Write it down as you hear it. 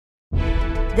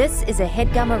This is a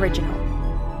Headgum original.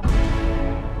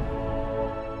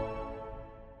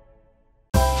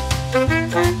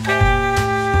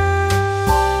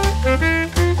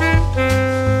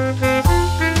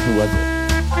 Who was it?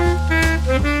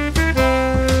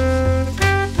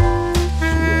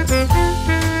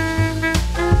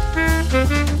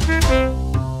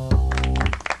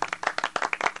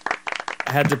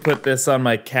 I had to put this on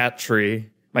my cat's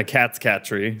cat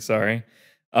tree, sorry.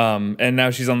 And now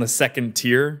she's on the second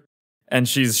tier and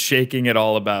she's shaking it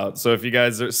all about. So if you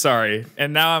guys are sorry.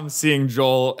 And now I'm seeing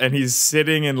Joel and he's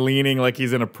sitting and leaning like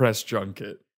he's in a press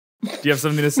junket. Do you have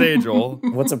something to say, Joel?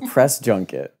 What's a press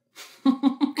junket?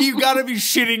 You gotta be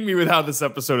shitting me with how this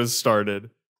episode has started.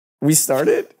 We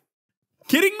started?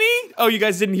 Kidding me? Oh, you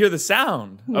guys didn't hear the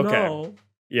sound. Okay. No.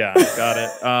 Yeah, got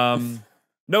it.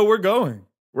 No, we're going.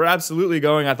 We're absolutely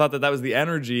going. I thought that was the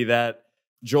energy that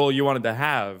Joel, you wanted to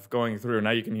have going through.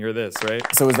 Now you can hear this, right?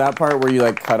 So was that part where you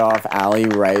like cut off Allie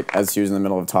right as she was in the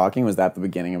middle of talking? Was that the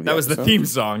beginning of the episode? That was the theme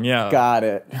song, yeah. Got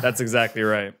it. That's exactly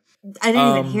right. I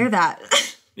didn't even hear that.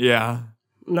 Yeah.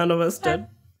 None of us did.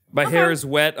 My hair is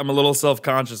wet. I'm a little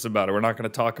self-conscious about it. We're not going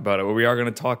to talk about it. What we are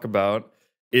going to talk about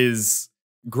is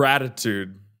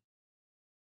gratitude.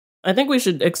 I think we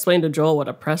should explain to Joel what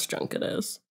a press junket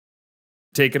is.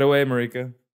 Take it away,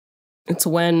 Marika. It's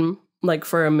when, like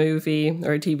for a movie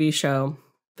or a TV show,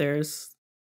 there's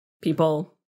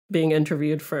people being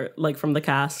interviewed for, like, from the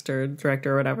cast or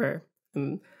director or whatever.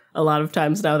 And a lot of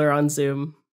times now they're on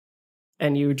Zoom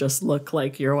and you just look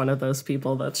like you're one of those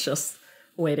people that's just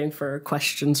waiting for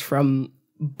questions from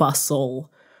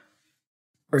Bustle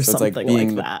or So something it's like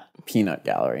being like that. the peanut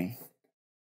gallery.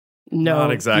 No,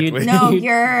 Not exactly.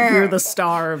 You're the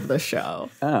star of the show.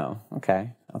 Oh,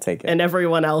 okay. I'll take it. And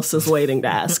everyone else is waiting to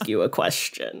ask you a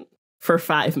question for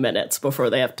 5 minutes before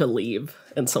they have to leave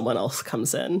and someone else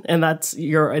comes in. And that's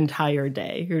your entire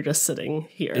day. You're just sitting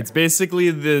here. It's basically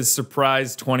the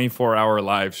surprise 24-hour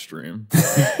live stream.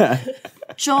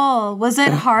 Joel, was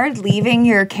it hard leaving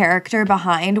your character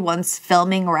behind once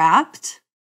filming wrapped?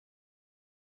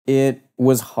 It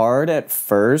was hard at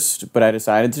first, but I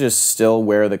decided to just still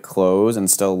wear the clothes and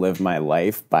still live my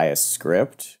life by a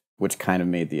script, which kind of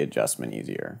made the adjustment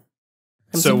easier.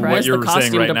 I'm So what surprised you're the saying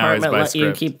costume right now is department by let you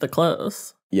script. keep the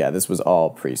clothes. Yeah, this was all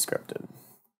pre-scripted.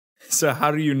 So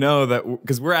how do you know that?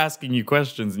 Because we're asking you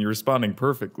questions and you're responding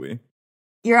perfectly.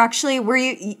 You're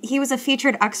actually, he was a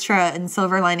featured extra in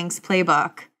Silver Linings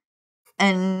Playbook,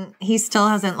 and he still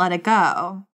hasn't let it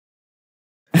go.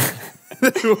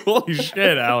 Holy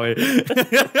shit, Allie.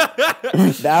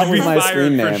 That was my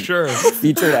screen for name. sure.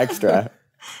 Featured extra.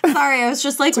 Sorry, I was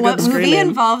just like, a what good screen movie name.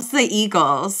 involves the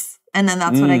Eagles? And then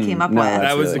that's what I came up no, with.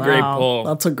 That was a great pull.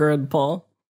 That's a good pull.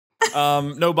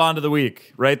 No bond of the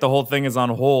week, right? The whole thing is on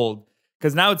hold.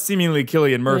 Because now it's seemingly Cillian What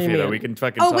do you Murphy that mean? we can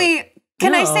fucking Oh, talk. wait.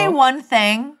 Can I say No. one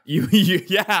thing?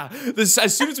 Yeah.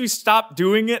 As soon as we stop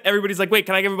doing it, everybody's like, wait,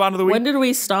 can I give a bond of the week? When did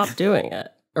we stop doing it?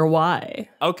 Or why?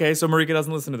 Okay, so Marika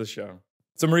doesn't listen to the show.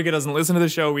 So Marika doesn't listen to the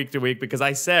show week to week because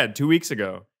I said 2 weeks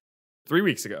ago, 3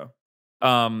 weeks ago,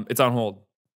 it's on hold.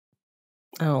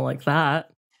 I don't like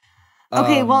that.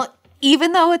 Okay, well,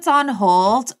 even though it's on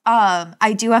hold,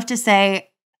 I do have to say,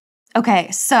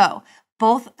 okay, so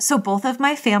both of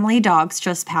my family dogs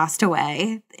just passed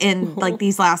away in like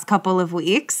these last couple of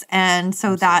weeks, and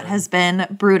so that has been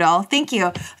brutal. Thank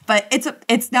you, but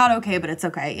it's not okay, but it's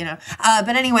okay, you know.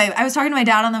 But anyway, I was talking to my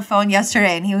dad on the phone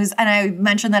yesterday, and I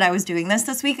mentioned that I was doing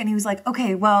this week, and he was like,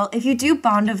 "Okay, well, if you do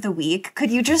Bond of the Week, could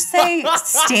you just say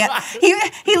Stan?"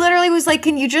 He literally was like,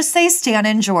 "Can you just say Stan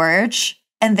and George?"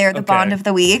 And they're the Okay. Bond of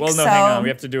the Week. Well, no, so hang on. We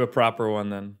have to do a proper one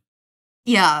then.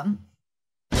 yeah.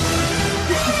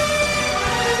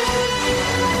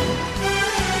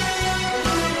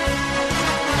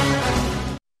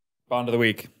 Bond of the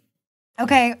week.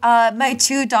 Okay, my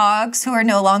two dogs who are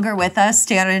no longer with us,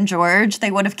 Stan and George,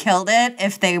 they would have killed it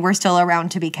if they were still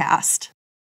around to be cast.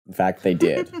 In fact, they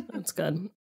did. That's good.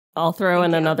 I'll throw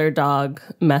in another dog,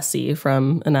 Messi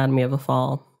from Anatomy of a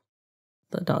Fall.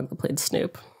 The dog that played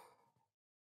Snoop.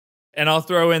 And I'll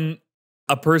throw in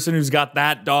a person who's got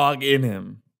that dog in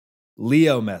him.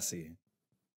 Leo Messi.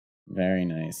 Very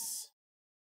nice.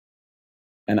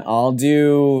 And I'll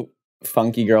do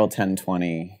Funky Girl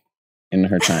 1020 in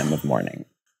her time of mourning.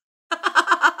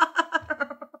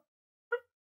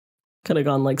 Could have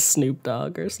gone like Snoop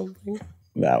Dogg or something.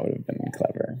 That would have been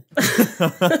clever.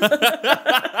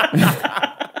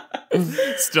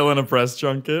 Still in a press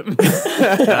junket.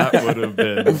 That would have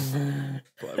been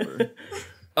clever.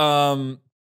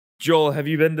 Joel, have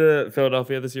you been to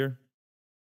Philadelphia this year?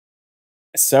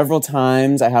 Several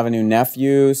times. I have a new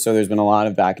nephew, so there's been a lot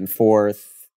of back and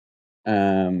forth.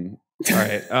 All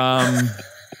right.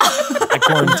 I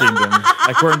quarantined him.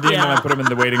 I put him in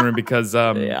the waiting room because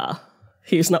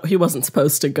he wasn't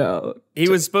supposed to go. He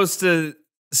was supposed to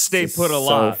stay put a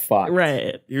lot. Fucked.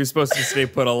 Right. He was supposed to stay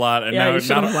put a lot. And now you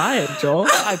should have lied, Joel.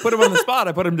 I put him on the spot.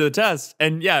 I put him to the test.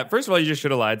 And yeah, first of all, you just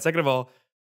should have lied. Second of all,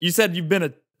 you said you've been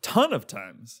a ton of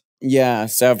times. Yeah,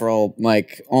 several,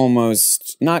 like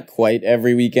almost not quite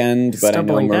every weekend, but I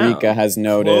know Marika has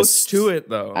noticed. Close to it,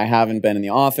 though. I haven't been in the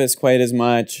office quite as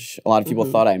much. A lot of people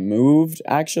thought I moved,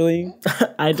 actually.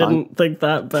 I didn't think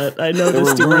that, but I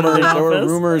noticed you were in the office. There were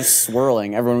rumors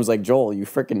swirling. Everyone was like, Joel, you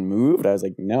freaking moved? I was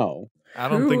like, no. I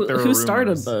don't think there were Who rumors.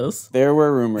 started those? There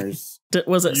were rumors.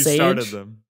 Was it You Sage? started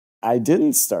them. I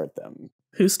didn't start them.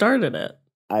 Who started it?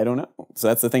 I don't know. So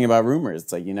that's the thing about rumors.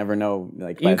 It's like you never know.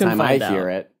 Like by You the can time I find hear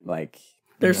out. it, like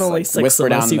There's it's only like 6 whisper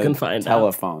of us down you the can find out.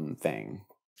 telephone thing.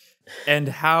 And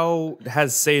how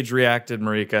has Sage reacted,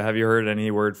 Marika? Have you heard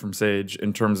any word from Sage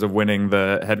in terms of winning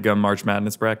the Headgum March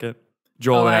Madness bracket?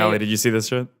 Joel and Allie, did you see this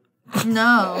shit?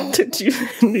 No. Did you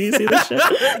see this shit?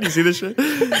 Did you see this shit?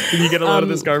 Can you get a load of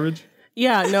this garbage?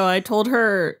 Yeah, no, I told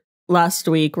her last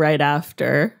week right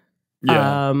after.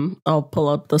 Yeah. I'll pull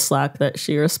up the Slack that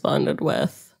she responded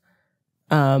with.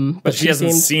 But she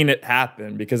hasn't seen it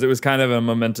happen because it was kind of a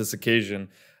momentous occasion.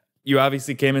 You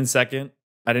obviously came in second.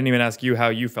 I didn't even ask you how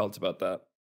you felt about that.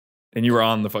 And you were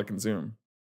on the fucking Zoom.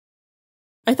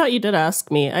 I thought you did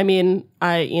ask me. I mean,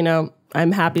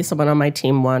 I'm happy someone on my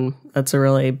team won. That's a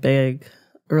really big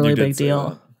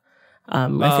deal. I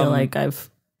feel like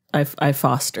I've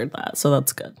fostered that, so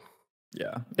that's good.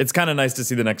 Yeah. It's kind of nice to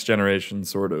see the next generation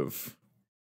sort of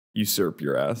usurp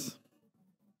your ass.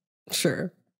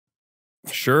 Sure.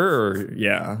 Sure, or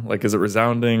yeah. Like, is it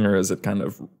resounding or is it kind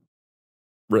of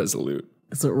resolute?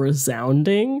 Is it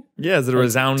resounding? Yeah, is it a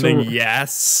resounding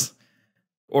yes?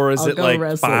 Or is I'll it go like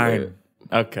resolute.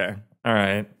 fine? Okay. All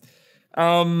right.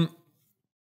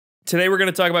 Today we're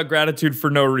going to talk about gratitude for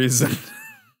no reason.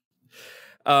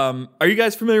 Are you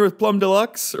guys familiar with Plum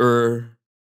Deluxe or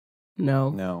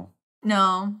No.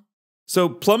 No. So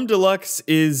Plum Deluxe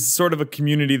is sort of a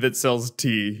community that sells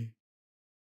tea.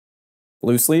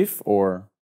 Loose leaf or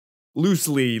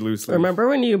Loosely. Remember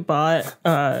when you bought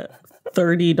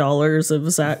 $30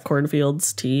 of Zach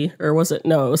Cornfield's tea? Or was it?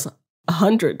 No, it was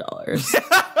 $100.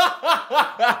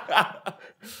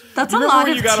 That's a Remember lot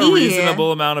when of you got tea. a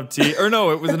reasonable amount of tea? Or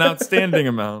no, it was an outstanding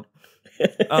amount.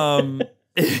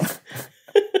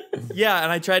 Yeah,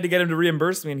 and I tried to get him to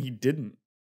reimburse me and he didn't.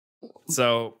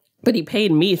 So But he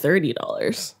paid me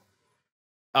 $30.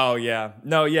 oh yeah.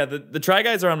 No, yeah, the Try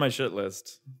Guys are on my shit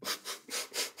list.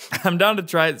 I'm down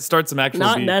to start some actual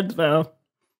Not beef. Ned, though.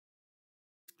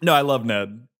 No, I love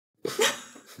Ned.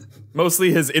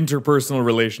 Mostly his interpersonal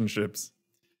relationships.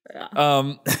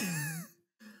 Yeah.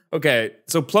 Okay,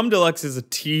 so Plum Deluxe is a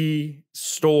tea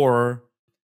store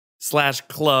 /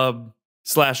 club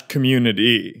 /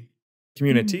 community.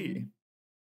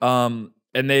 And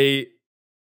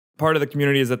part of the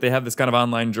community is that they have this kind of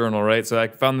online journal, right? So I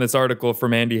found this article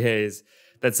from Andy Hayes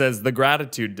that says the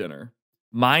gratitude dinner,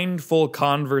 mindful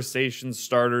conversation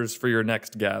starters for your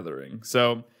next gathering.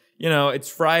 So, it's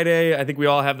Friday. I think we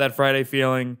all have that Friday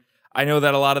feeling. I know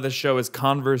that a lot of the show is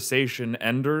conversation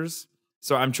enders.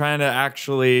 So I'm trying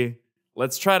to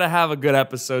let's try to have a good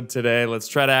episode today. Let's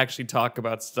try to actually talk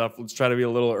about stuff. Let's try to be a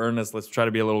little earnest. Let's try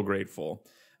to be a little grateful.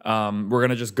 We're going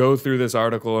to just go through this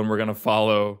article and we're going to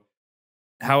follow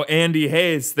how Andy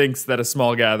Hayes thinks that a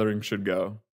small gathering should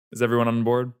go. Is everyone on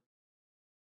board?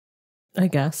 I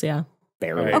guess, yeah.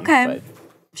 barely. Okay.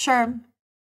 Sure.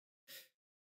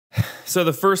 So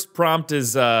the first prompt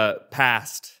is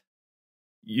past.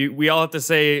 We all have to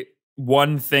say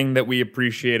one thing that we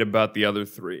appreciate about the other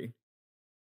three.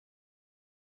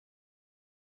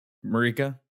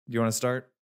 Marika, do you want to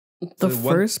start? The So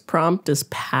one- first prompt is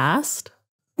past?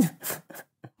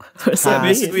 What's Yeah, that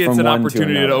Basically, it's From an one to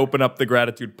opportunity to another. open up the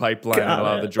gratitude pipeline and Got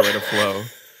allow it. the joy to flow.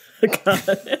 mean? Got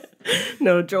it.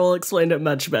 No, Joel explained it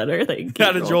much better. Thank you.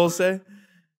 How did Joel say?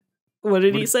 What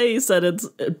did he say? He said it's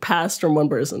passed from one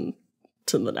person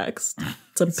to the next.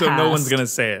 It's a So no one's passed. going to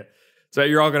say it. So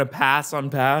you're all going to pass on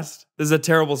past? This is a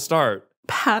terrible start.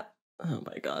 Oh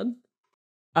my god.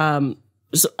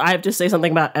 So I have to say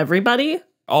something about everybody.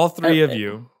 All three of Okay.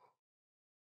 you.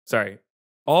 Sorry.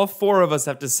 All four of us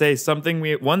have to say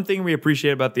one thing we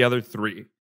appreciate about the other three.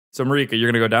 So Marika, you're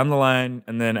going to go down the line,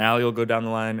 and then Allie will go down the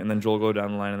line, and then Joel will go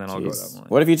down the line, and then I'll go down Jeez. the line.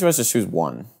 What if each of us just choose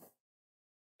one?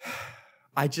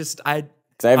 Because I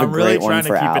have a I'm really great one trying to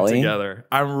for keep it Allie. together.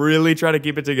 I'm really trying to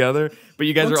keep it together, but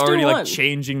you guys Let's are already do like one.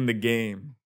 changing the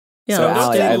game. Yeah, So let's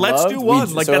Allie, do- I let's do loved- one.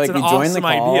 We, Like, so that's like an we joined awesome the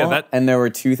call, idea. That- and there were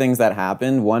two things that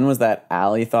happened. One was that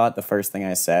Allie thought the first thing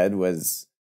I said was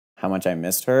how much I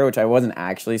missed her, which I wasn't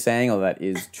actually saying, although that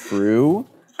is true.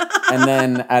 And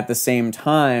then at the same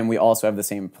time, we also have the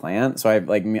same plant. So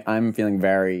I'm feeling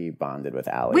very bonded with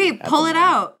Allie. Wait, pull it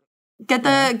out.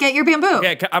 Get your bamboo.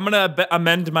 Yeah, I'm gonna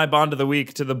amend my bond of the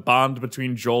week to the bond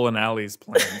between Joel and Allie's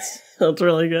plans. That's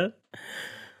really good.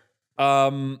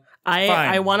 Fine.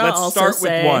 I want to Let's also start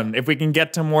say, with one. If we can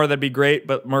get to more, that'd be great.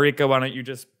 But Marika, why don't you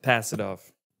just pass it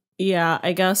off? Yeah,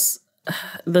 I guess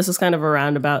this is kind of a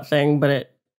roundabout thing, but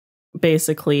it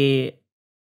basically,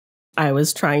 I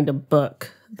was trying to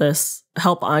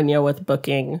help Anya with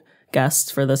booking guests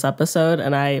for this episode,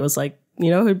 and I was like,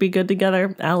 who'd be good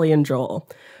together? Allie and Joel.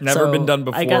 Never been done I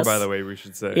before, guess- by the way, we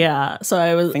should say. Yeah, so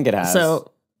I think it has.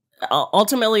 So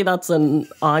ultimately, that's an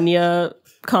Anya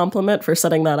compliment for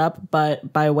setting that up,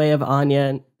 but by way of Anya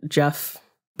and Geoff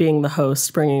being the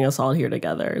host, bringing us all here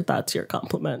together, that's your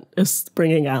compliment, is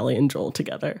bringing Allie and Joel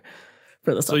together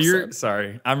for this episode.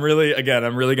 Sorry. I'm really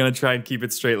going to try and keep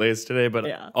it straight-laced today, but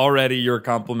already your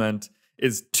compliment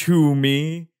is to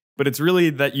me, but it's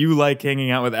really that you like hanging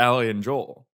out with Allie and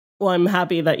Joel. Well, I'm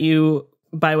happy that you,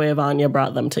 by way of Anya,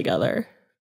 brought them together.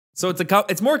 So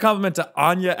it's more a compliment to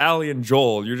Anya, Allie, and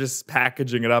Joel. You're just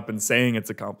packaging it up and saying it's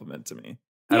a compliment to me.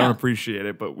 I don't appreciate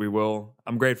it, but we will.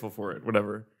 I'm grateful for it.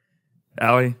 Whatever.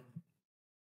 Allie?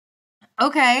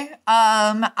 Okay.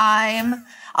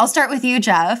 I'll start with you,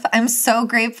 Geoff. I'm so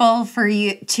grateful for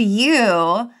you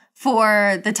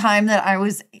for the time that I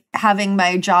was having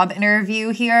my job interview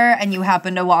here and you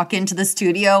happened to walk into the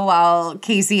studio while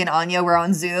Casey and Anya were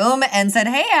on Zoom and said,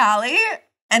 "Hey, Allie."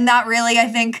 And that really, I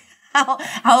think,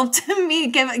 helped me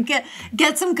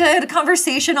get some good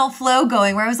conversational flow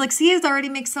going where I was like, see, it already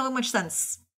makes so much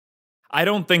sense. I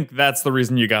don't think that's the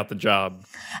reason you got the job.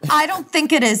 I don't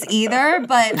think it is either,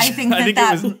 but I think it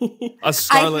was a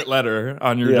scarlet letter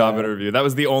on your job interview. That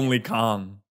was the only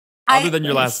con, other than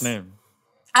your last name.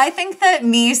 I think that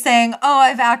me saying, "Oh,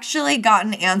 I've actually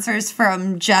gotten answers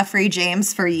from Jeffrey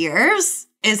James for years,"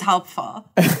 is helpful.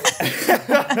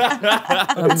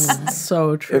 That's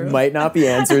so true. It might not be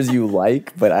answers you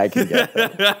like, but I can get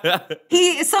them.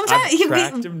 I've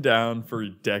tracked him down for a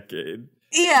decade.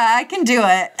 Yeah, I can do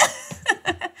it.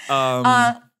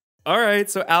 All right,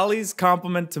 so Allie's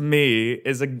compliment to me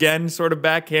is again sort of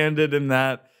backhanded in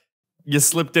that you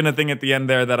slipped in a thing at the end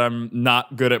there that I'm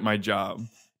not good at my job.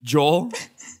 Joel?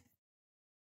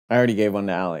 I already gave one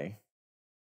to Allie.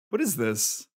 What is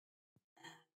this?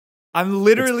 I'm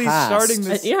literally starting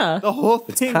this. The whole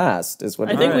thing. It's past, is what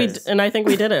I think I think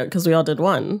we did it because we all did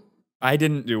one. I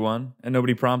didn't do one, and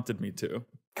nobody prompted me to.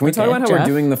 Can we talk about how Geoff? we're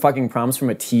doing the fucking prompts from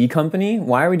a tea company?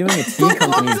 Why are we doing a tea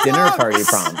company's dinner party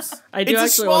prompts? I do It's a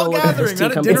actually small want to look at this gathering, tea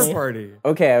not a company. dinner party.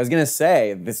 Okay, I was going to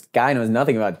say, this guy knows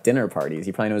nothing about dinner parties.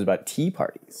 He probably knows about tea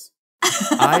parties.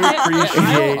 I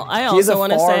appreciate. I He's a also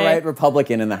want to far-right say,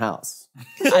 Republican in the House.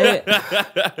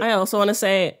 I also want to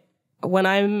say, when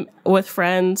I'm with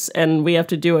friends and we have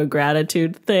to do a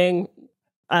gratitude thing,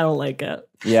 I don't like it.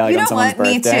 Yeah, like You on know someone's what?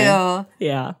 Me birthday. too.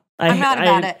 Yeah, I'm not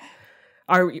about it.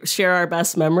 Share our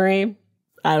best memory.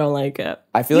 I don't like it.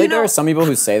 I feel like there are some people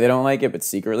who say they don't like it, but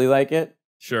secretly like it.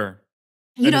 Sure.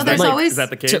 You know, there's always Is that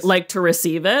the case? To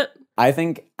receive it. I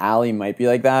think Allie might be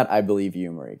like that. I believe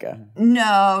you, Marika.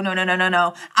 No.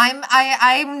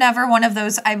 I'm never one of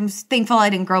those. I'm thankful I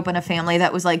didn't grow up in a family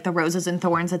that was like the roses and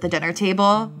thorns at the dinner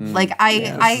table. Like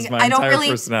I don't really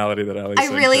personality that Allie I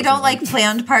really don't like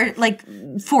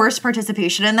forced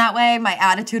participation in that way. My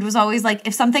attitude was always like,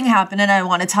 if something happened and I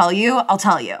want to tell you, I'll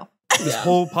tell you. This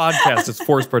whole podcast is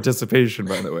forced participation,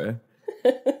 by the way.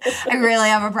 I really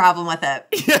have a problem with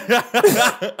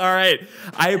it. All right.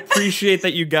 I appreciate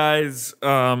that you guys.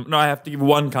 No, I have to give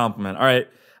one compliment. All right.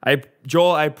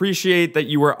 Joel, I appreciate that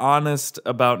you were honest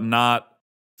about not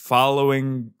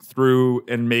following through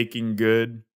and making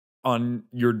good on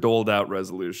your doled out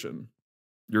resolution.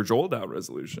 Your doled out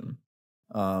resolution.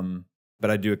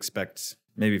 But I do expect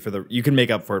maybe you can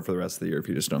make up for it for the rest of the year if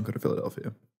you just don't go to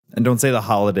Philadelphia. And don't say the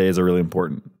holidays are really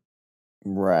important.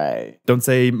 Right. Don't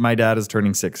say my dad is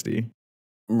turning 60.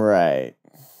 Right.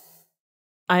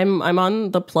 I'm on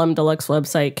the Plum Deluxe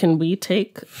website. Can we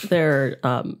take their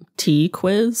tea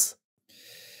quiz?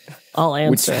 I'll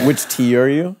answer. Which tea are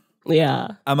you? Yeah.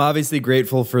 I'm obviously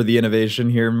grateful for the innovation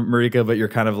here, Marika, but you're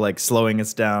kind of like slowing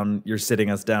us down. You're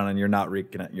sitting us down, and you're not sitting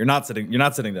down. You're not sitting You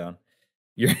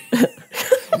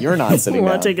down.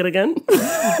 want to take it again?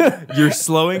 You're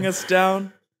slowing us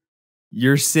down.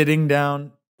 You're sitting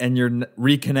down, and you're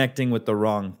reconnecting with the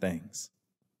wrong things.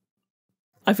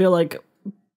 I feel like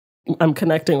I'm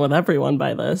connecting with everyone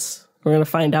by this. We're going to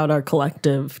find out our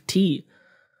collective tea.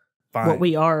 Fine. What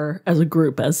we are as a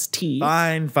group as tea.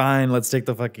 Fine. Let's take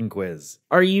the fucking quiz.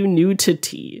 Are you new to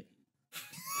tea?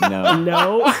 No.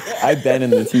 No. I've been in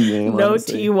the tea game. No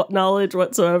honestly. tea knowledge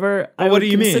whatsoever. I what would do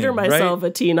you mean, consider myself right?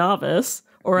 a tea novice.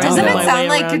 Or I Doesn't know it my sound way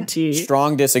like around tea.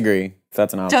 Strong disagree, if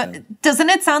that's an option. Doesn't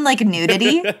it sound like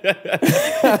nudity? Did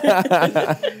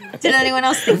anyone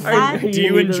else think that? Do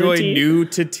you enjoy new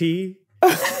to tea?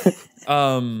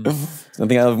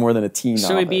 Nothing I love more than a tea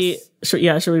novice.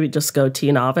 Should we just go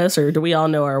tea novice, or do we all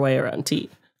know our way around tea?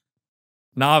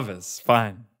 Novice,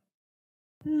 fine.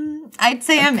 I'd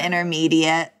say I'm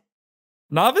intermediate.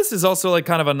 Novice is also like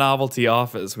kind of a novelty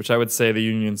office, which I would say the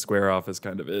Union Square office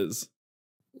kind of is.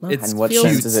 And what feels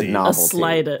sense is it cutesy. A novelty?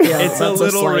 slight. Yeah, It's a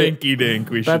little rinky dink,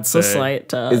 we should That's say. a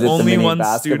slight. Is it Only the mini one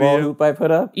basketball studio? hoop I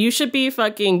put up? You should be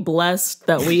fucking blessed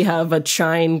that we have a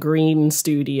Chine Green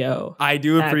studio. I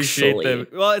do appreciate Actually.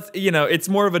 that. Well, it's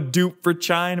more of a dupe for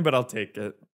Chine, but I'll take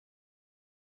it.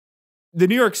 The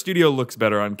New York studio looks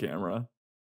better on camera.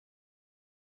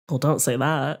 Well, don't say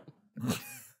that.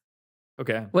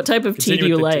 Okay. What type of tea Continue do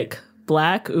you with the like?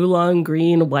 Black, oolong,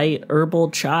 green, white,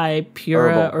 herbal, chai,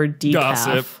 pura, Herbal. or decaf?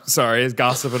 Gossip. Sorry, is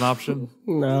gossip an option?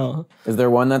 No. Is there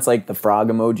one that's like the frog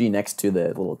emoji next to the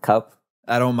little cup?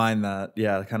 I don't mind that.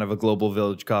 Yeah, kind of a global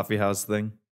village coffee house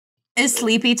thing. Is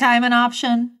sleepy time an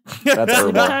option? That's Time,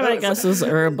 herbal. I guess, is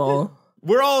herbal.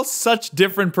 We're all such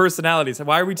different personalities.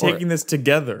 Why are we taking this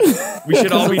together? We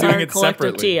should all be It's doing our it collective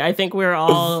separately. tea. I think we're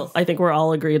all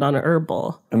agreed on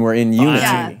herbal. And we're in unity.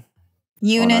 Yeah.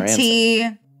 Unity,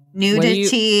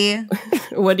 nudity.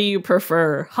 What do you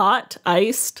prefer? Hot,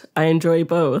 iced? I enjoy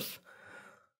both.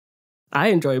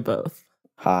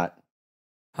 Hot.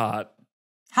 Hot.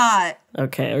 Hot.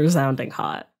 Okay, resounding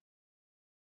hot.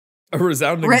 A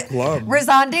resounding plum.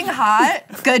 Resounding hot.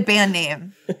 Good band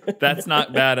name. That's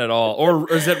not bad at all.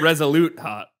 Or is it resolute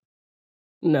hot?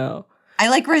 No. I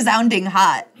like resounding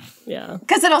hot Yeah.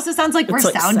 because it also sounds like It's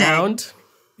like resounding. sound.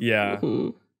 Yeah.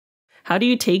 Mhm. How do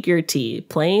you take your tea?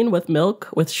 Plain, with milk,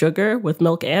 with sugar, with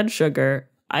milk and sugar?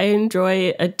 I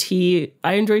enjoy tea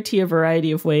a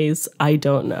variety of ways. I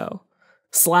don't know.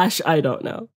 / I don't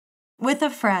know. With a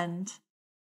friend.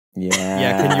 Yeah.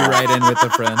 Yeah, can you write in with a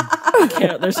friend?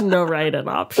 There's no right and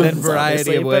options. Then variety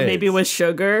obviously, of but maybe ways. with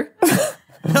sugar.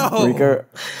 No. Marika,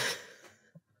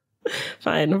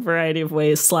 Fine, a variety of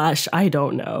ways. / I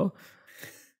don't know.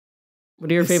 What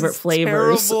are your This favorite is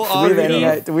flavors? terrible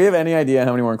do we have any idea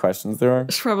how many more questions there are?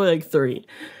 There's probably like 3.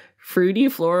 Fruity,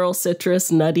 floral,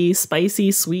 citrus, nutty,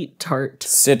 spicy, sweet, tart.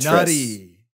 Citrus.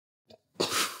 Nutty.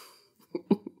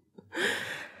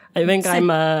 I think I'm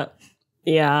a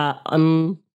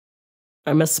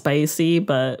spicy,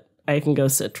 but I can go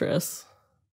citrus.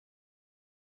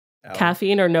 Ow.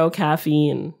 Caffeine or no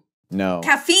caffeine? No.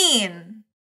 Caffeine.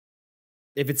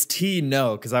 If it's tea,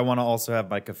 no, because I want to also have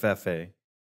my cafefe.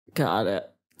 Got it.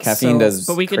 Caffeine does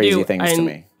crazy things to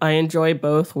me. I enjoy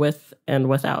both with and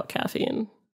without caffeine.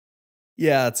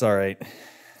 Yeah, it's all right.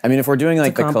 I mean, if we're doing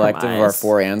like a the collective of our compromise.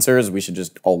 4 answers, we should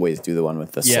just always do the one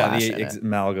with the Yeah, slash the in it.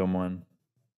 amalgam one.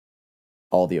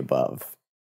 All the above.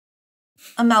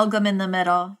 Amalgam in the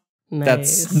middle. Nice.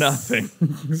 That's nothing.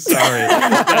 Sorry.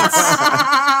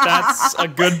 That's a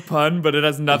good pun, but it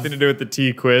has nothing to do with the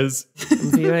tea quiz.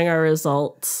 I'm viewing our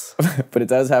results. But it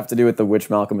does have to do with the which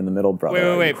Malcolm in the Middle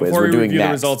brother. Wait. quiz Before we're we doing review the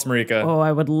next. results, Marika. Oh,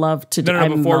 I would love to do No,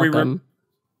 I'm before Malcolm.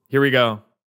 here we go.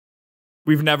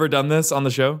 We've never done this on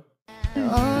the show.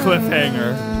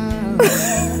 Cliffhanger.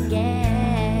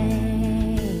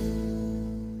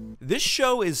 This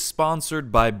show is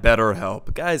sponsored by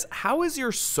BetterHelp. Guys, how is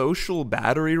your social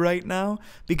battery right now?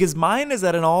 Because mine is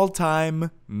at an all-time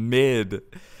mid.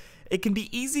 It can be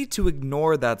easy to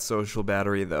ignore that social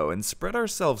battery, though, and spread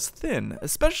ourselves thin,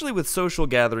 especially with social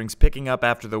gatherings picking up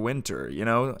after the winter. You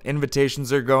know,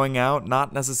 invitations are going out,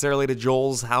 not necessarily to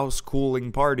Joel's house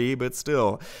cooling party, but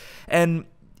still. And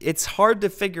it's hard to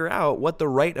figure out what the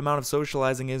right amount of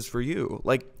socializing is for you.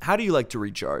 Like, how do you like to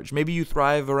recharge? Maybe you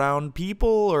thrive around people,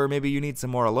 or maybe you need some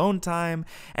more alone time.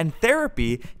 And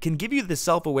therapy can give you the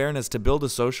self-awareness to build a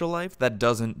social life that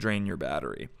doesn't drain your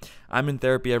battery. I'm in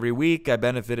therapy every week. I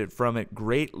benefited from it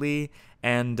greatly.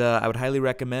 And I would highly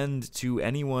recommend to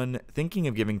anyone thinking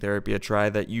of giving therapy a try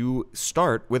that you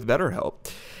start with BetterHelp.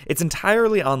 It's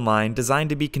entirely online, designed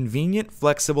to be convenient,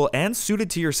 flexible, and suited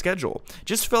to your schedule.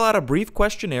 Just fill out a brief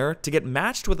questionnaire to get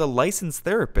matched with a licensed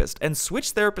therapist and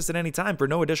switch therapists at any time for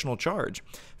no additional charge.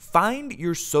 Find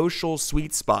your social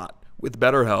sweet spot with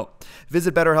BetterHelp.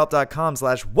 Visit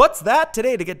BetterHelp.com/what's-that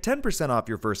today to get 10% off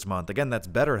your first month. Again, that's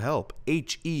BetterHelp,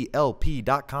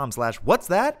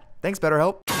 HELP.com/what's-that. Thanks,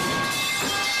 BetterHelp.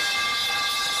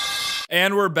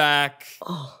 And we're back.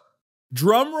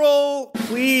 Drum roll,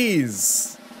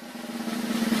 please.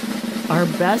 Our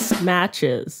best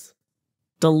matches.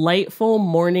 Delightful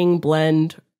morning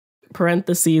blend,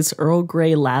 parentheses, Earl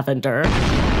Grey lavender.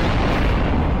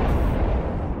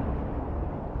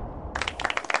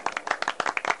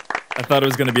 I thought it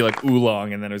was going to be like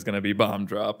oolong, and then it was going to be bomb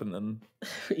drop, and then...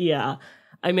 Yeah.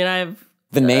 I mean,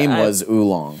 The name was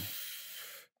oolong.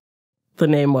 The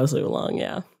name was oolong,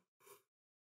 yeah.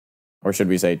 Or should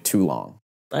we say too long?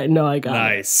 I know I got it.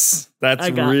 Nice. That's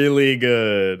really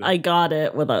good. I got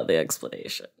it without the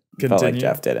explanation. Felt like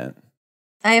Geoff didn't.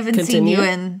 I haven't seen you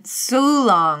in so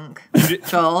long,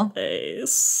 Joel.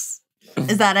 Nice.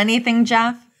 Is that anything,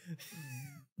 Geoff?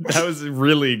 That was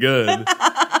really good.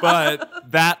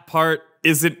 But that part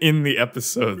isn't in the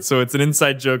episode, so it's an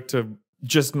inside joke to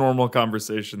just normal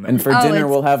conversation. And for dinner,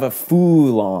 we'll have a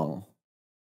foolong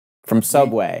from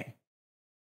Subway.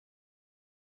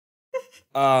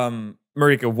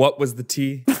 Marika, what was the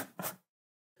tea?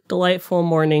 Delightful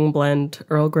morning blend,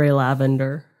 Earl Grey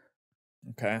lavender.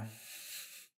 Okay.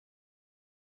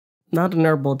 Not an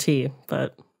herbal tea,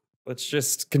 but... Let's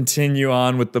just continue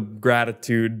on with the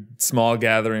gratitude small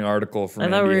gathering article from I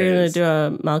thought we Andy were going Hayes. to do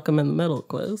a Malcolm in the Middle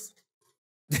quiz.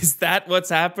 Is that what's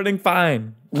happening?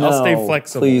 Fine. No, I'll stay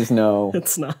flexible. Please, no.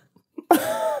 It's not.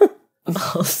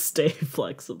 I'll stay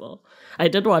flexible. I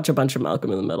did watch a bunch of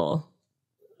Malcolm in the Middle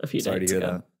a few Sorry days to hear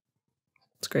ago. that.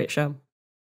 It's a great show.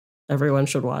 Everyone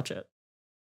should watch it.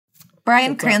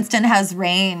 Bryan Cranston has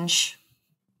range.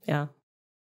 Yeah.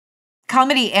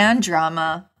 Comedy and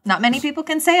drama. Not many people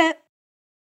can say it.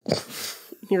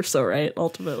 You're so right,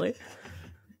 ultimately.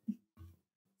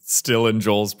 Still in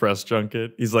Joel's press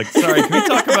junket. He's like, sorry, can we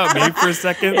talk about me for a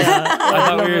second? Yeah, I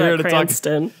thought we were here to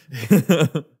Cranston.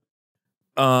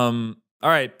 talk. All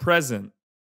right, present.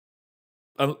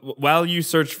 While you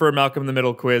search for a Malcolm in the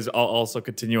Middle quiz, I'll also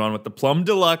continue on with the Plum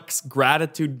Deluxe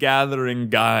Gratitude Gathering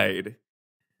Guide.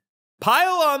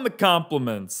 Pile on the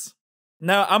compliments.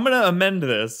 Now, I'm going to amend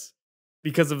this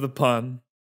because of the pun.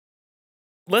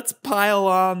 Let's pile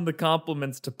on the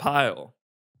compliments to pile.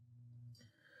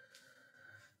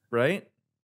 Right?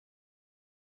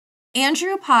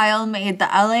 Andrew Pyle made the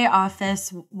LA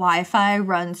office Wi-Fi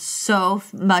run so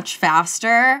much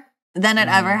faster than it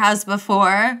ever has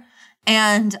before.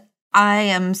 And I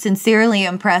am sincerely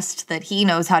impressed that he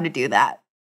knows how to do that.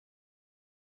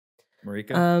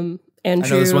 Marika? Andrew, I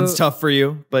know this one's tough for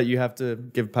you, but you have to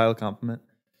give Pyle a compliment.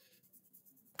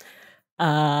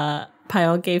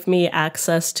 Pyle gave me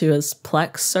access to his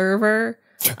Plex server.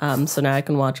 So now I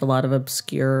can watch a lot of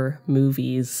obscure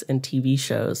movies and TV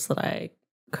shows that I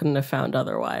couldn't have found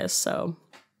otherwise. So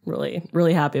really,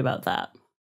 really happy about that.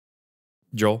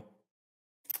 Joel?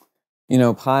 You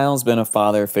know, Pyle's been a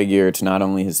father figure to not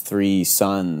only his 3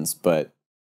 sons, but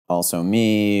also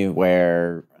me,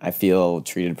 where I feel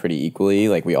treated pretty equally.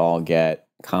 Like, we all get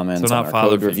comments So on not our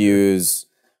father code figure. reviews.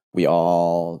 We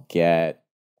all get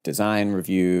design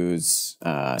reviews,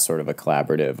 sort of a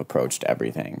collaborative approach to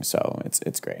everything. So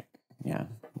it's great. Yeah,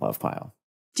 love Pyle.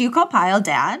 Do you call Pyle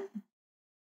dad?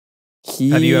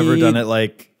 Have you ever done it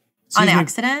like... On "Excuse me,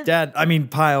 accident? Dad, I mean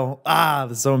Pyle.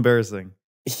 That's so embarrassing.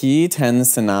 He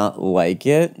tends to not like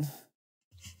it,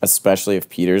 especially if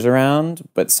Peter's around,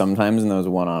 but sometimes in those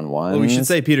one-on-ones. Well, we should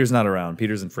say Peter's not around.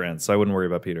 Peter's in France, so I wouldn't worry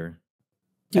about Peter.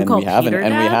 You and call we haven't Peter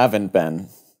and we dad? haven't been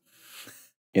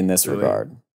in this Really?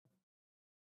 regard.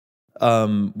 How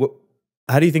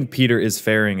do you think Peter is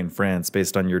faring in France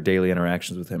based on your daily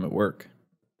interactions with him at work?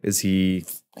 Is he...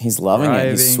 He's loving it.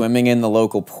 He's Driving. swimming in the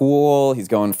local pool. He's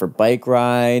going for bike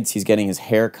rides. He's getting his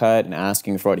hair cut and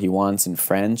asking for what he wants in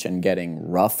French and getting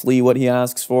roughly what he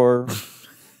asks for.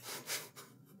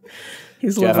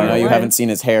 He's Geoff, I know you life. haven't seen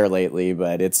his hair lately,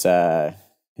 but it's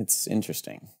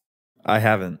interesting. I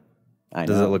haven't. I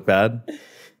know. Does it look bad?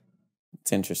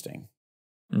 It's interesting.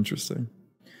 Interesting.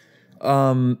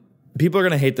 People are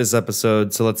going to hate this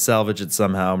episode, so let's salvage it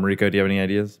somehow. Mariko, do you have any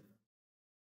ideas?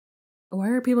 Why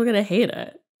are people going to hate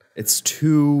it? It's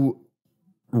too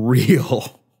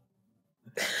real.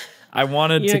 I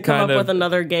wanted You to didn't come kind up of... with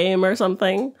another game or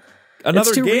something? Another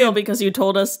It's too game. real because you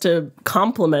told us to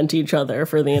compliment each other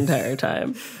for the entire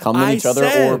time. Compliment I each other or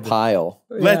said- Pyle.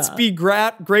 Let's Yeah. be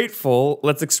grateful.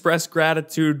 Let's express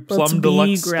gratitude Let's Plum be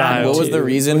Deluxe style. gratitude. What was the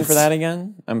reason for Let's- that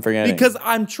again? I'm forgetting. Because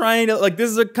I'm trying to, like, this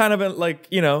is a kind of a, like,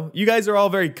 you know, you guys are all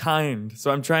very kind.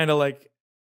 So I'm trying to, like,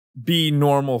 be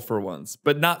normal for once,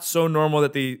 but not so normal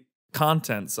that the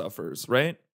content suffers,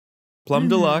 right? Plum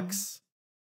Deluxe,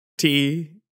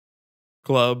 tea,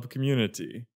 club,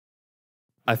 community.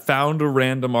 I found a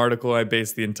random article I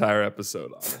based the entire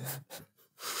episode on.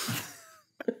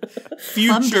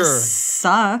 Plum Future. just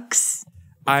sucks.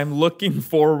 I'm looking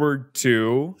forward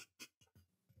to...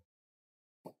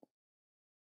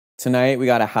 Tonight we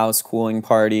got a house cooling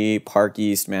party, Park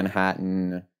East,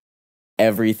 Manhattan.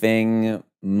 Everything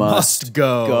must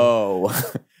go.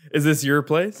 Is this your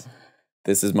place?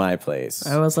 This is my place.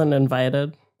 I wasn't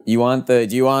invited. Do you want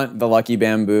the Lucky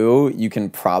Bamboo? You can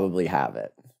probably have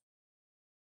it.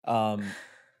 And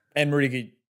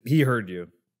Marika, he heard you.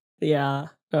 Yeah,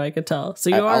 no, I could tell.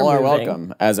 So you All are moving.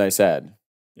 welcome, as I said.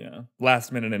 Yeah.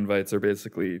 Last minute invites are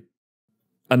basically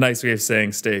a nice way of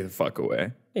saying stay the fuck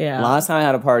away. Yeah. Last time I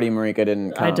had a party, Marika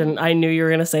didn't come. I didn't. I knew you were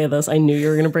going to say this. I knew you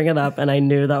were going to bring it up, and I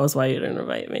knew that was why you didn't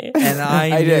invite me. And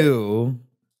I did. knew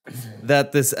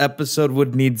that this episode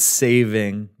would need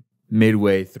saving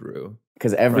midway through.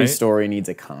 Because every Right? story needs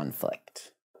a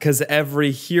conflict. Because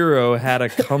every hero had a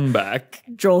comeback.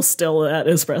 Joel's still at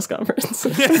his press conference.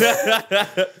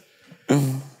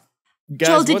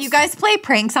 Joel, did you guys play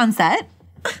pranks on set?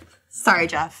 Sorry,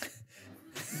 Geoff.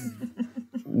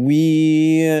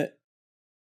 We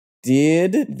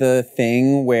did the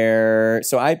thing where...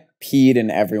 So I peed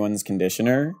in everyone's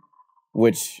conditioner,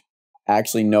 which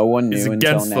actually no one knew It's until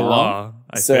against now. the law,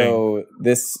 I think. So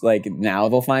this, like, now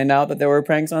they'll find out that there were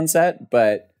pranks on set,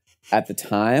 but at the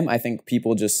time, I think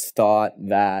people just thought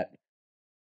that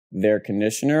their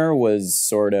conditioner was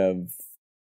sort of...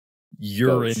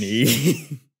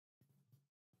 Urine-y.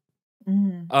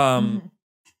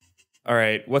 All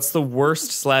right. What's the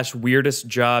worst / weirdest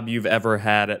job you've ever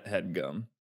had at Headgum?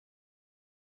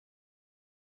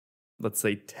 Let's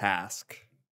say task.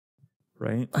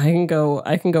 Right? I can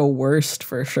go worst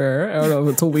for sure. I don't know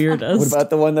if it's the weirdest. What about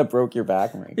the one that broke your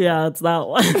back, Marika? Yeah, it's that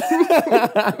one.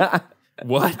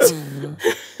 What?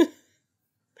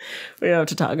 We have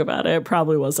to talk about it. It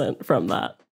probably wasn't from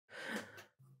that.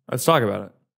 Let's talk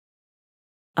about it.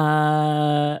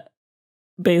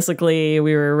 Basically,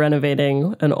 we were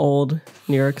renovating an old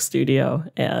New York studio,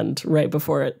 and right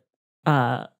before it,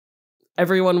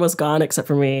 everyone was gone except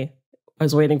for me. I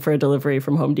was waiting for a delivery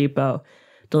from Home Depot.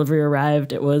 Delivery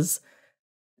arrived. It was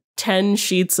 10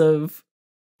 sheets of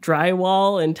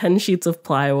drywall and 10 sheets of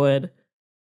plywood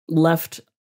left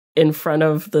in front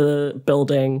of the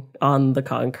building on the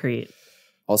concrete.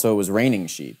 Also, it was raining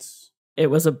sheets. It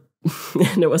was and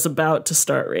it was about to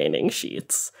start raining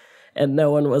sheets, and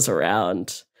no one was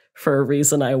around for a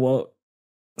reason I won't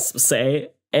say.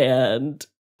 And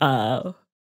a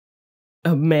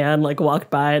man like walked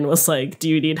by and was like, "Do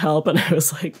you need help?" And I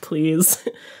was like, "Please."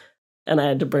 And I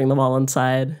had to bring them all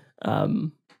inside.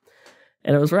 And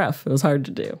it was rough. It was hard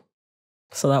to do.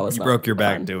 So that was You not broke your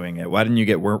back fun. doing it. Why didn't you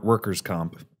get workers'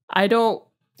 comp? I don't want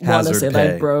to Hazard say that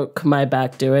I pay. broke my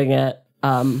back doing it.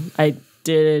 I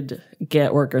did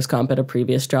get workers' comp at a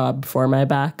previous job for my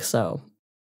back, so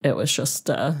it was just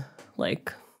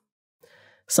like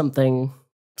something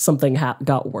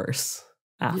got worse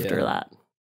after that.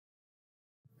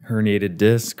 Herniated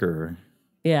disc or...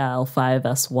 Yeah,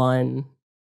 L5-S1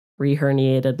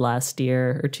 reherniated last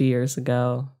year or 2 years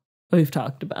ago. We've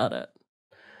talked about it.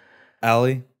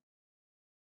 Allie?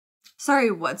 Sorry,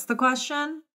 what's the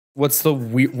question? What's the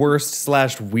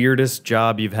worst / weirdest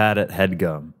job you've had at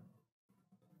Headgum?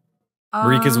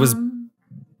 Marika's was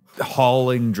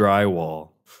hauling drywall.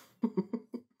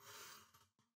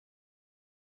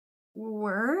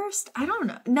 Worst? I don't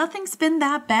know. Nothing's been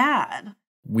that bad.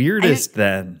 Weirdest,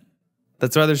 then.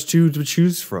 That's why there's two to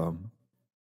choose from.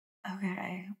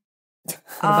 Okay. What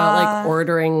about like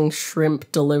ordering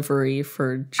shrimp delivery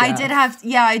for Geoff? I did have to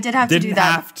do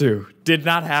that. Did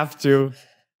not have to.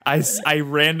 I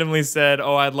randomly said,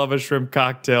 "Oh, I'd love a shrimp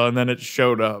cocktail," and then it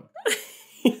showed up.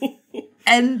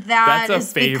 And that That's a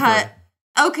is favor. because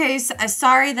okay,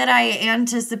 sorry that I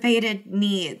anticipated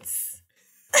needs.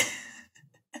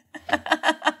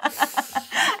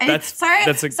 Sorry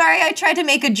I tried to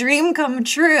make a dream come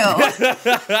true.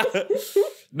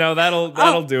 No,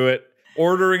 that'll do it.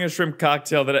 Ordering a shrimp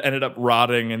cocktail that ended up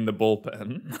rotting in the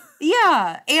bullpen.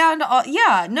 Yeah, and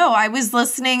I was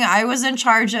listening. I was in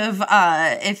charge of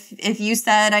if you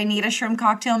said I need a shrimp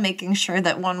cocktail, making sure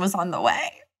that one was on the way.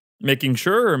 Making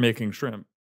sure or making shrimp?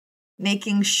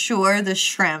 Making sure the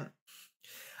shrimp.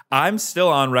 I'm still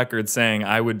on record saying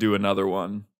I would do another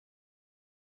one.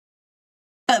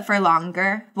 But for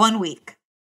longer, 1 week.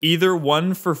 Either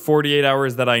one for 48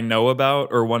 hours that I know about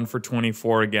or one for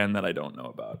 24 again that I don't know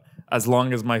about. As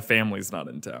long as my family's not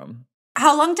in town.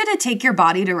 How long did it take your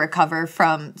body to recover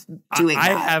from doing I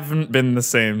that? haven't been the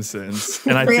same since.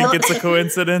 And I think Really? it's a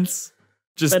coincidence.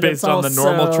 Just But based it's on the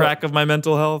normal also- track of my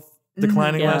mental health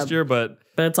declining Yeah. last year. But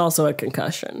But it's also a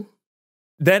concussion.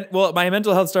 Then, well, my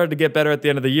mental health started to get better at the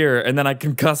end of the year, and then I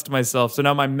concussed myself. So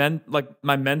now my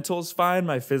mental's fine,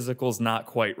 my physical's not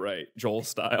quite right, Joel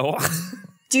style.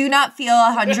 Do you not feel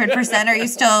 100%?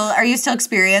 Are you still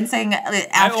experiencing aftershock?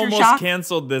 I almost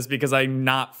canceled this because I'm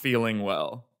not feeling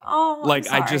well. Oh,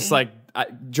 like I'm I just sorry.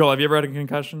 Joel, have you ever had a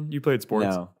concussion? You played sports.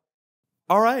 No.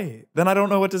 All right, then I don't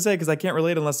know what to say because I can't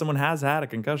relate unless someone has had a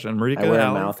concussion. Marika, I wear a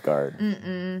Allie? mouth guard.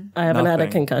 I haven't had a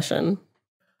Nothing. concussion,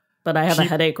 but I have a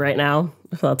headache right now,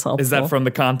 if that's helpful. Is that from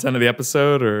the content of the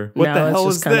episode, or what No, the it's hell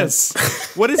just is kind of-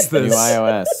 this? What is New this?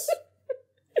 iOS.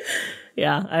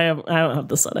 Yeah, I don't have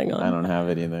the setting on. I don't have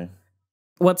it either.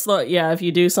 What's the if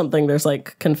you do something, there's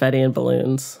like confetti and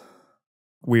balloons.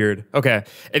 Weird. Okay,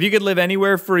 if you could live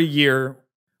anywhere for a year,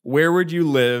 where would you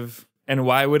live, and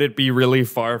why would it be really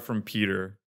far from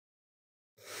Peter?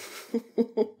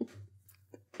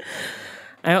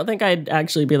 I don't think I'd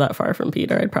actually be that far from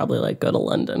Peter. I'd probably like go to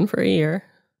London for a year.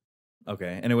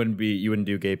 Okay, and you wouldn't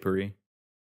do Gay Paris.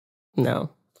 No,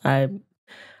 I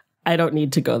don't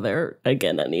need to go there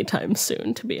again anytime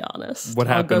soon, to be honest. What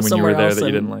I'll go happened when you were somewhere there else that you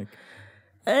and- didn't like?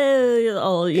 They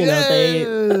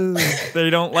They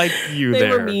don't like you they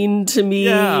there. were mean to me.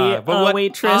 Yeah, but A what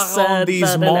waitress said that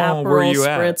an arrondissement were Aperol you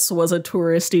at? Spritz was a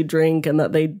touristy drink and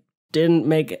that they didn't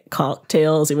make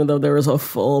cocktails, even though there was a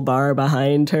full bar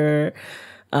behind her.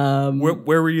 Where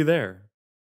were you there?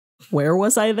 Where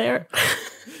was I there?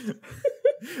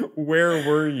 Where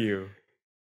were you?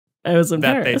 I was in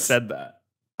That Paris. they said that.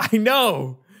 I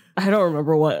know. I don't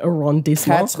remember what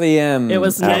arrondissement. Quatrième It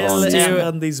was next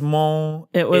arrondissement.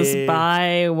 to. It was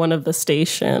by one of the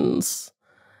stations.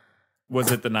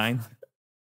 Was it the 9th?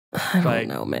 I don't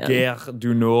know, man. Gare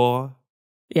du Nord.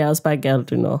 Yeah, it was by Gare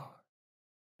du Nord.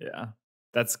 Yeah.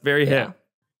 That's very hip.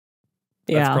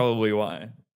 That's Yeah, probably why.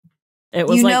 it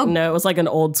was You like know- it was like an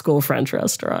old school French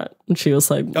restaurant, and she was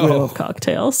like, "We Oh. have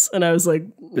cocktails," and I was like,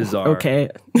 Bizarre. "Okay,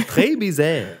 Très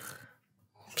bizarre.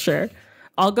 sure."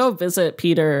 I'll go visit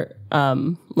Peter,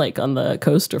 like on the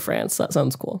coast of France. That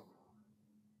sounds cool.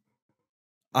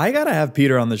 I gotta have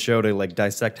Peter on the show to like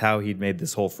dissect how he'd made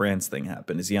this whole France thing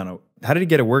happen. Is he on how did he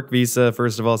get a work visa,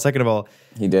 first of all? Second of all,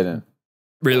 He didn't.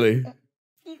 really?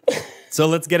 So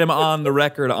let's get him on the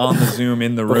record, on the Zoom,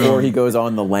 in the room. Before he goes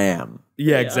on the lam.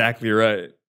 Yeah, Yeah. exactly right.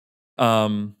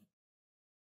 Allie?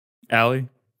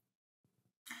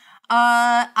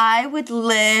 I would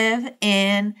live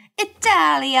in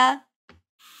Italia.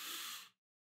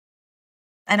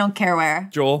 I don't care where.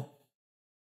 Joel?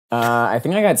 I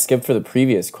think I got skipped for the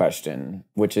previous question,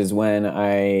 which is when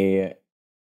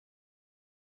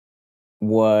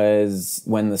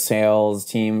the sales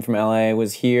team from LA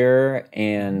was here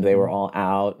and they were all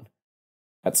out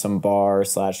at some bar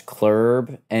 /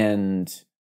 club, and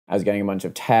I was getting a bunch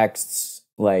of texts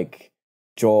like,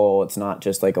 Joel, it's not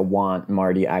just like a want.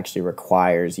 Marty actually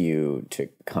requires you to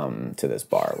come to this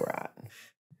bar we're at.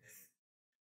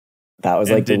 That was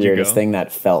And like the did you weirdest go? thing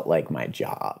that felt like my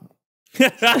job.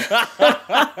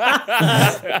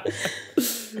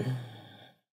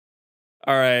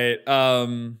 All right.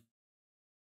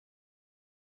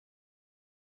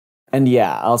 And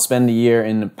yeah, I'll spend a year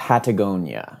in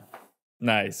Patagonia.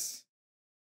 Nice.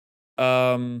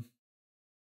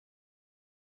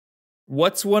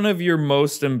 What's one of your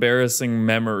most embarrassing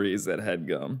memories at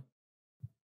Headgum?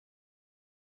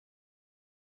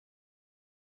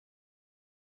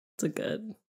 It's a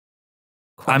good.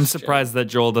 I'm question. surprised that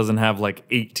Joel doesn't have like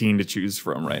 18 to choose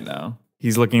from right now.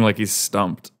 He's looking like he's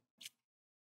stumped.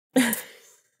 I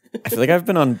feel like I've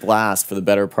been on blast for the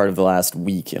better part of the last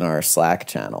week in our Slack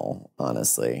channel,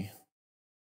 honestly.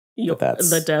 that's-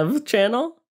 The dev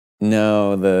channel.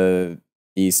 No, the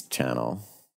East channel.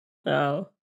 Oh,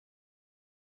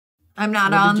 I'm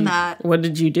not What did on you- that. what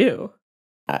did you do?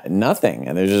 Nothing.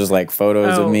 And there's just like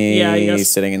photos Oh, of me yeah, I guess-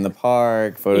 sitting in the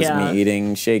park, photos Yeah. of me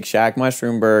eating Shake Shack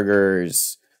mushroom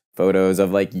burgers, photos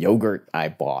of like yogurt I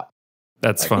bought.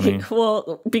 That's funny.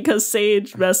 Well, because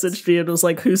Sage messaged me and was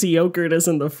like, "Whose yogurt is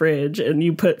in the fridge?" And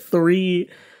you put 3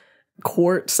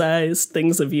 quart-sized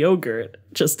things of yogurt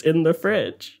just in the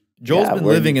fridge. Joel's Yeah, been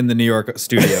we're- living in the New York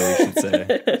studio, we should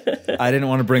say. I didn't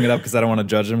want to bring it up because I don't want to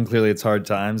judge him. Clearly, it's hard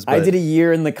times. But I did a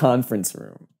year in the conference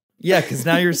room. yeah, because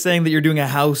now you're saying that you're doing a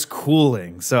house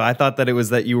cooling. So I thought that it was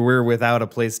that you were without a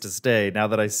place to stay. Now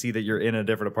that I see that you're in a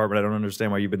different apartment, I don't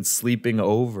understand why you've been sleeping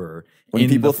over. When in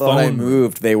people the thought I phone room.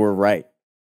 moved, they were right.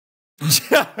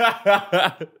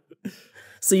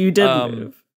 So you did Um,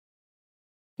 move.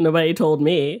 Nobody told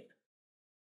me.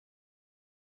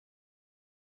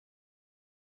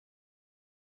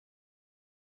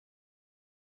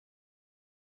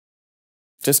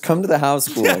 Just come to the house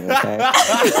schooling, okay?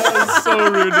 That was so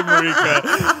rude to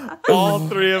Marika. All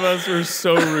three of us were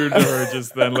so rude to her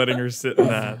just then, letting her sit in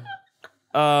that.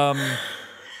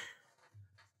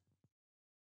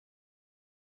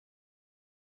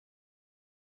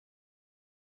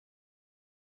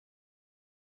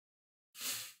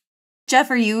 Geoff,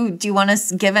 do you want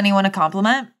to give anyone a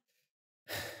compliment?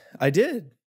 I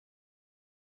did.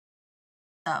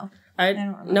 Oh.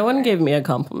 No one gave me a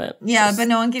compliment. Yeah, but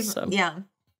no one gave yeah.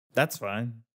 That's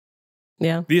fine.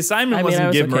 Yeah. The assignment wasn't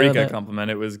was give okay with Marika a it. compliment.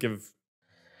 It was give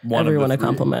Everyone of a the three.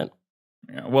 compliment.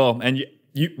 Yeah, well, and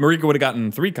Marika would have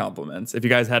gotten 3 compliments if you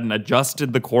guys hadn't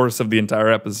adjusted the course of the entire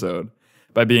episode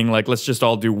by being like, let's just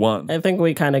all do one. I think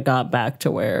we kind of got back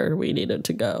to where we needed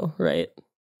to go, right?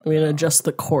 We didn't adjust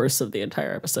the course of the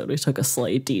entire episode. We took a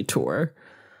slight detour.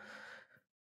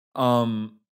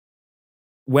 You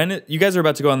guys are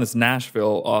about to go on this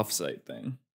Nashville offsite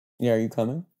thing. Yeah, are you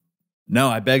coming? No,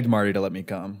 I begged Marty to let me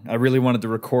come. I really wanted to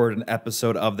record an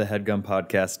episode of the Headgum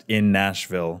Podcast in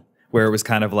Nashville, where it was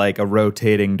kind of like a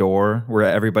rotating door, where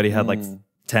everybody had like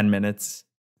 10 minutes.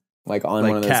 Like on Like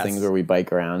one of those cats. things where we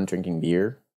bike around drinking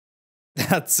beer?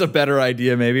 That's a better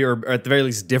idea, maybe, or at the very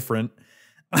least different.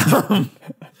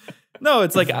 No,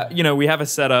 it's like, we have a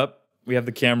setup. We have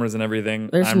the cameras and everything.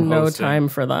 There's I'm no hosting. time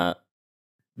for that.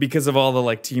 Because of all the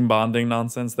like team bonding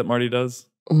nonsense that Marty does.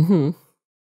 Mm-hmm.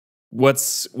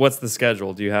 What's the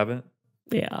schedule? Do you have it?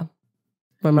 Yeah.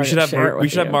 We should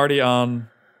have Marty on.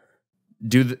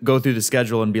 Go through the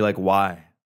schedule and be like, why?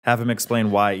 Have him explain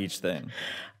why each thing.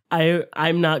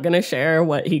 I'm not going to share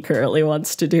what he currently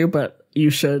wants to do, but you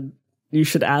should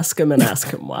ask him and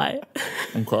ask him why.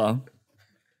 Okay.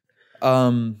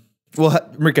 Well,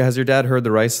 Marika, has your dad heard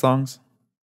the Rice songs?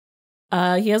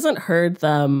 He hasn't heard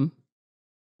them,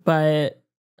 but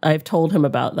I've told him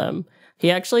about them.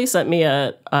 He actually sent me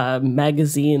a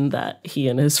magazine that he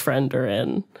and his friend are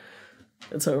in.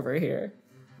 It's over here.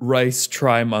 Rice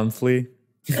Tri-Monthly.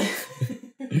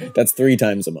 That's 3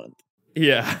 times a month.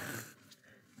 Yeah.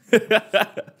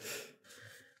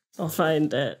 I'll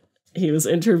find it. He was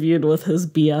interviewed with his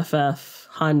BFF,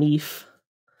 Hanif.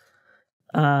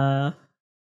 I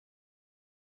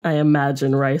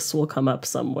imagine Rice will come up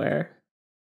somewhere.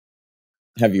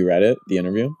 Have you read it, the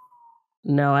interview?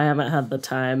 No, I haven't had the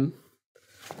time.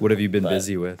 What have you been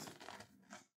busy with?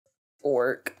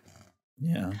 Work.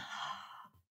 Yeah.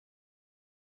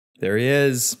 There he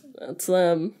is. That's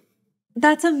them.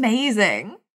 That's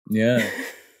amazing. Yeah.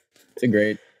 It's a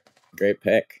great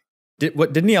pick.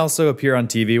 Didn't he also appear on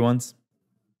TV once?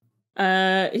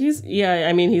 He's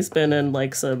been in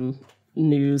like some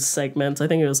news segments. I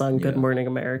think it was on Good Morning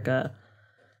America.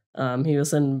 He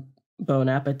was in Bon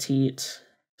Appetit.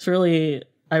 It's really,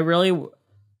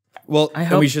 Well, I and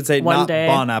hope we should say one not day-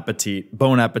 Bon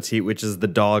Appetit, which is the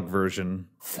dog version.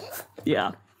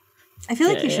 yeah. I feel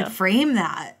like you should frame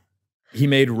that. He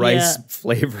made rice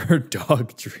flavored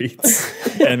dog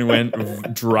treats and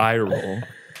went dry roll.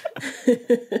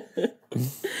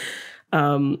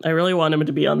 I really want him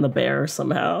to be on The Bear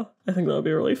somehow. I think that would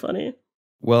be really funny.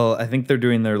 Well, I think they're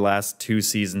doing their last 2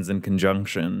 seasons in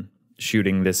conjunction,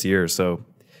 shooting this year. So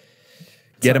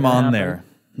get him on there.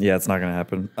 Yeah, it's not going to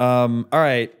happen. All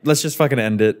right, let's just fucking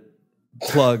end it.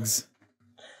 Plugs.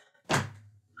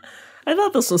 I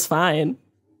thought this was fine.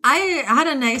 I had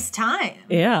a nice time.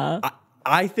 Yeah.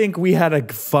 I think we had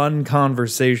a fun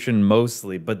conversation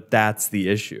mostly, but that's the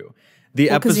issue. The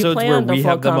 'cause you episodes where planned a we full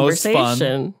have the most fun,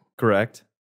 conversation. correct,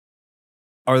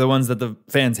 are the ones that the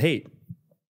fans hate.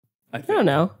 I don't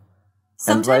know. And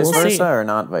Sometimes vice we'll versa see. or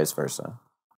not vice versa?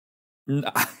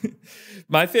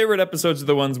 My favorite episodes are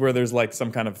the ones where there's like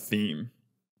some kind of theme.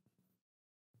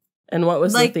 And what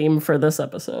was Like- the theme for this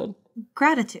episode?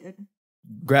 gratitude.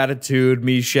 Gratitude,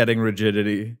 me shedding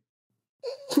rigidity,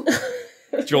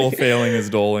 Joel failing his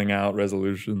doling out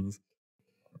resolutions.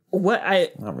 What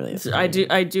Not really.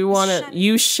 I do want to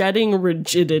you shedding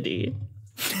rigidity.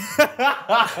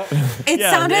 It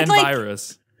Yeah, sounded and like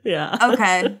virus. Yeah.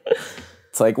 okay.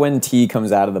 It's like when tea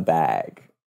comes out of the bag.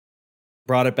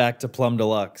 Brought it back to Plum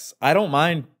Deluxe. I don't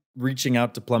mind reaching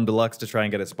out to Plum Deluxe to try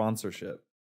and get a sponsorship.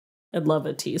 I'd love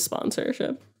a tea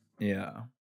sponsorship. Yeah.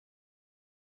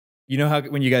 You know how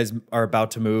when you guys are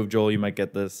about to move, Joel, you might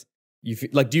get this. Do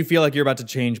you feel like you're about to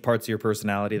change parts of your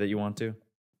personality that you want to?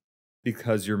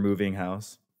 Because you're moving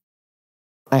house?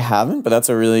 I haven't, but that's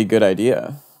a really good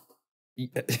idea.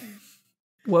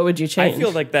 What would you change? I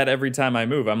feel like that every time I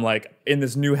move. I'm like, in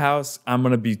this new house, I'm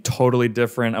going to be totally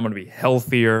different. I'm going to be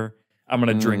healthier. I'm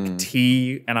going to drink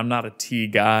tea, and I'm not a tea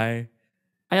guy.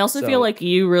 I also So- feel like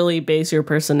you really base your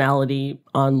personality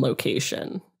on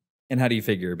location. And how do you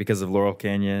figure? Because of Laurel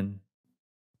Canyon?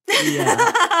 Yeah.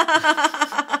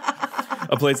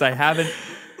 A place I haven't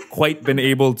quite been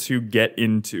able to get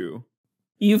into.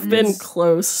 You've been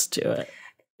close to it.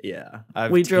 Yeah.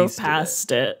 We drove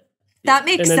past it. That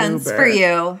makes in an sense Uber. for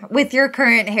you. With your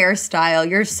current hairstyle,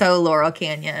 you're so Laurel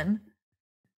Canyon.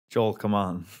 Joel, come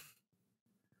on.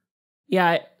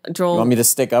 Yeah, You Joel. want me to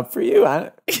stick up for you?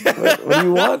 What do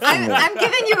you want from me? I'm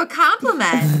giving you a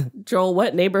compliment. Joel,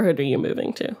 what neighborhood are you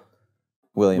moving to?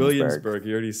 Williamsburg.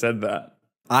 You already said that.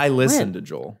 I listened to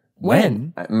Joel.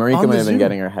 When? Marika On the might have been Zoom.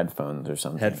 getting her headphones or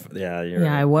something. Yeah,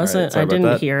 Yeah, I wasn't. I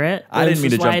didn't hear it. I didn't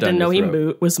mean to Which is why jump I didn't down know your he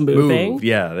throat. was moving. Move.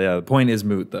 Yeah. The point is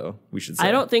moot, though. We should say.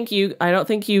 I don't think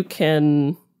you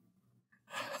can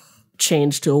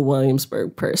change to a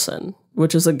Williamsburg person,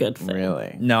 which is a good thing.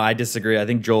 Really? No, I disagree. I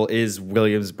think Joel is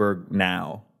Williamsburg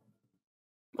now.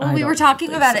 Well, we were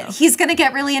talking about it. He's going to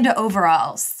get really into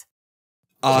overalls.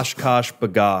 Oshkosh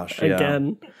bagosh. Yeah.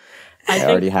 Again. I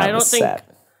already have a set.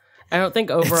 I don't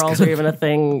think overalls are even a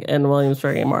thing in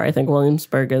Williamsburg anymore. I think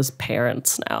Williamsburg is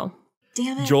parents now.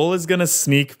 Damn it. Joel is going to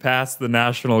sneak past the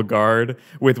National Guard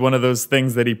with one of those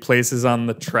things that he places on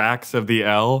the tracks of the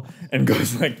L and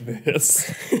goes like this.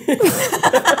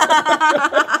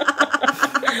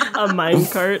 A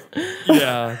minecart.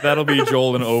 Yeah, that'll be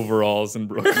Joel in overalls in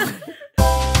Brooklyn.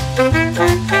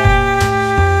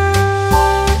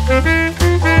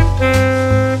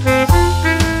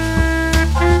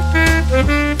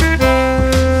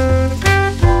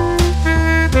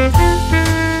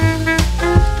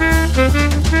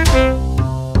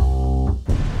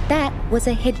 That was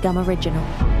a Headgum original.